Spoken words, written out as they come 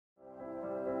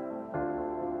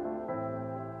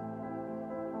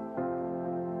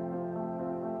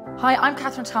Hi, I'm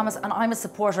Kathryn Thomas and I'm a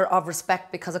supporter of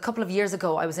Respect because a couple of years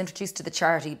ago I was introduced to the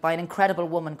charity by an incredible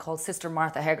woman called Sister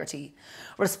Martha Hegarty.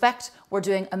 Respect were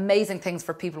doing amazing things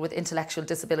for people with intellectual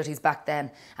disabilities back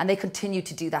then, and they continue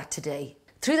to do that today.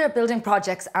 Through their building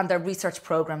projects and their research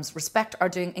programmes, Respect are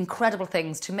doing incredible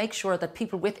things to make sure that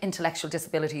people with intellectual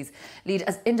disabilities lead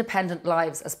as independent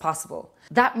lives as possible.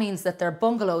 That means that their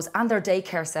bungalows and their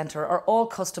daycare centre are all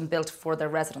custom built for their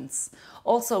residents.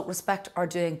 Also, Respect are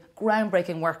doing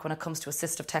groundbreaking work when it comes to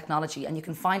assistive technology, and you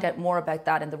can find out more about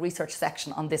that in the research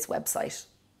section on this website.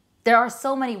 There are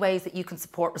so many ways that you can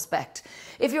support Respect.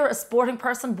 If you're a sporting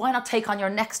person, why not take on your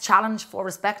next challenge for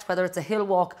Respect, whether it's a hill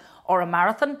walk or a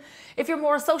marathon? If you're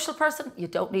more a social person, you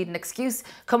don't need an excuse.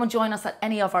 Come and join us at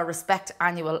any of our Respect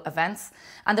annual events.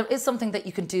 And there is something that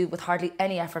you can do with hardly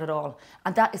any effort at all,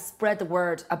 and that is spread the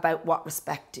word about what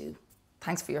Respect do.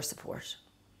 Thanks for your support.